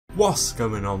What's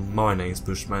going on? My name's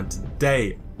BushMan.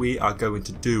 Today we are going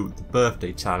to do the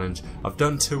birthday challenge. I've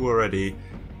done 2 already.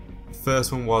 The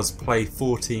first one was play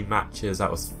 14 matches,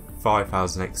 that was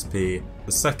 5000 XP.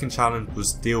 The second challenge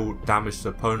was deal damage to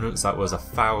opponents, that was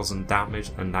 1000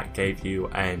 damage, and that gave you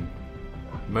an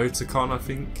emoticon, I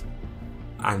think.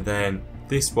 And then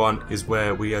this one is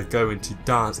where we are going to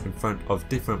dance in front of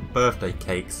different birthday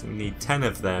cakes. We need 10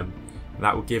 of them, and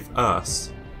that will give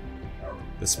us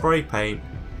the spray paint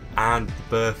and the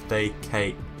birthday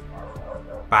cake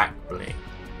back bling.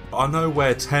 I know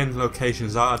where 10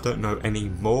 locations are, I don't know any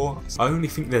more. I only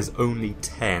think there's only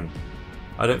 10.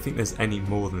 I don't think there's any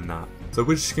more than that. So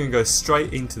we're just going to go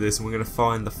straight into this and we're going to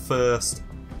find the first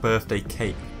birthday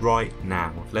cake right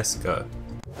now. Let's go.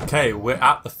 Okay, we're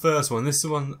at the first one. This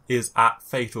one is at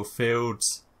Fatal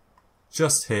Fields,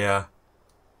 just here.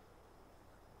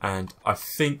 And I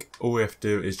think all we have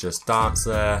to do is just dance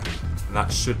there, and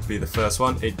that should be the first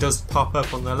one. It does pop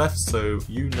up on the left, so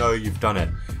you know you've done it.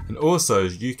 And also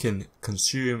you can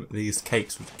consume these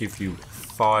cakes, which give you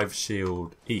 5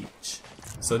 shield each.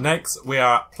 So next we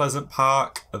are at Pleasant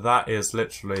Park. That is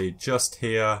literally just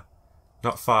here,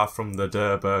 not far from the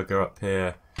Durr Burger up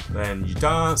here. Then you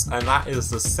dance, and that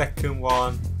is the second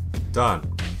one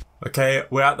done. Okay,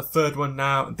 we're at the third one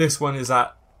now. This one is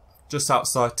at just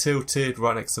outside Tilted,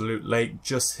 right next to Loot Lake,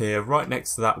 just here, right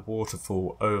next to that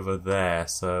waterfall over there.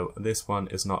 So this one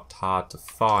is not hard to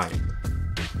find.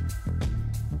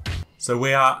 So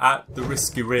we are at the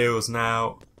Risky Reels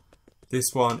now.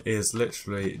 This one is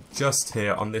literally just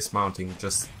here on this mountain,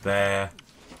 just there.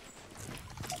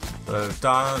 So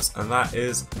dance, and that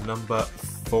is number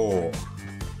 4.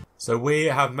 So we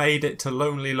have made it to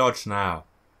Lonely Lodge now.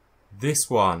 This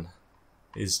one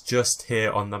is just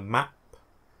here on the map,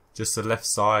 just the left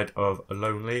side of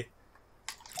Lonely,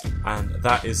 and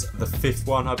that is the 5th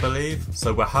one, I believe.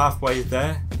 So we're halfway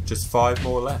there, just 5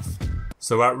 more left.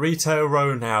 So at Retail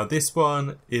Row now, this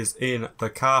one is in the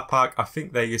car park. I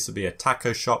think there used to be a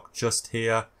taco shop just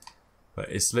here, but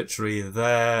it's literally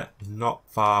there, not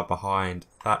far behind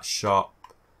that shop,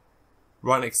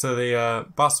 right next to the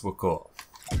basketball court.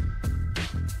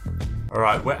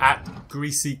 Alright, we're at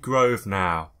Greasy Grove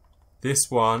now.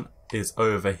 This one is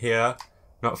over here,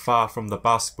 not far from the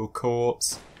basketball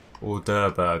courts or Durr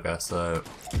Burger. So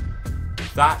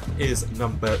that is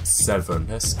number 7.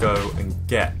 Let's go and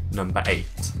get number 8.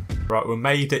 Right, we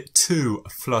made it to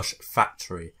Flush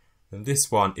Factory. And this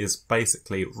one is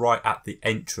basically right at the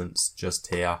entrance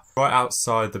just here, right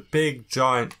outside the big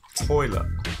giant toilet.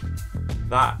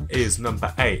 That is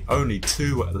number 8. Only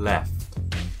 2 left.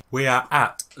 We are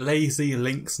at Lazy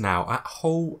Links now, at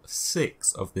hole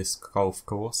 6 of this golf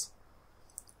course.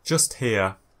 Just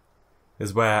here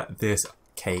is where this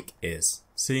cake is.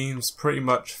 Seems pretty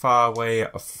much far away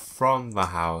from the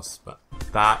house, but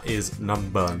that is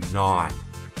number 9.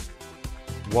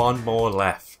 1 more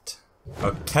left.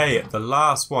 Okay, the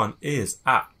last one is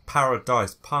at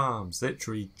Paradise Palms,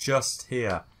 literally just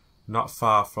here, not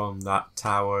far from that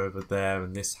tower over there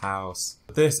in this house.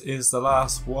 This is the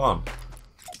last one.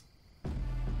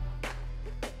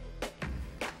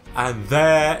 And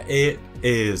there it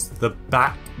is, the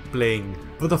back bling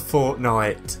for the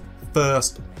Fortnite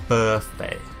first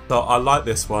birthday. So I like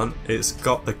this one. It's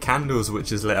got the candles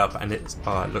which is lit up, and it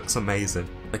looks amazing.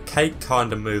 The cake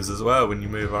kind of moves as well when you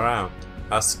move around.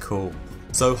 That's cool.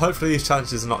 So hopefully these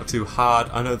challenges are not too hard.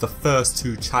 I know the first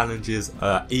 2 challenges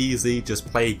are easy, just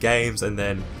play games and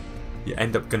then you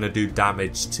end up going to do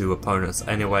damage to opponents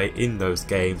anyway in those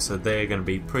games, so they're going to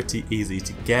be pretty easy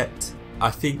to get. I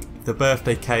think the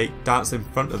birthday cake, dance in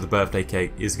front of the birthday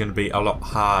cake, is going to be a lot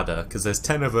harder because there's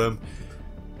 10 of them,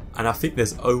 and I think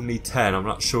there's only 10. I'm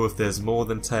not sure if there's more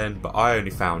than 10, but I only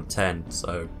found 10,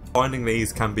 so finding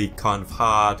these can be kind of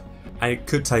hard and it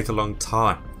could take a long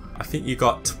time. I think you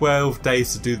got 12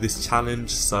 days to do this challenge,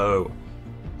 so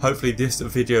hopefully this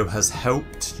video has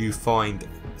helped you find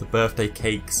the birthday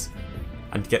cakes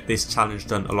and get this challenge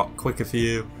done a lot quicker for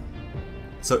you.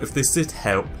 So if this did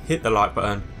help, hit the like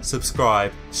button,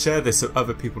 subscribe, share this so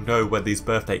other people know where these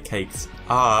birthday cakes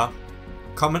are.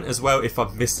 Comment as well if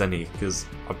I've missed any, because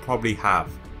I probably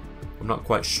have. I'm not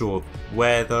quite sure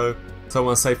where though. So I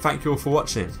want to say thank you all for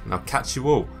watching, and I'll catch you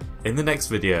all in the next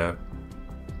video.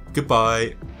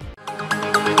 Goodbye.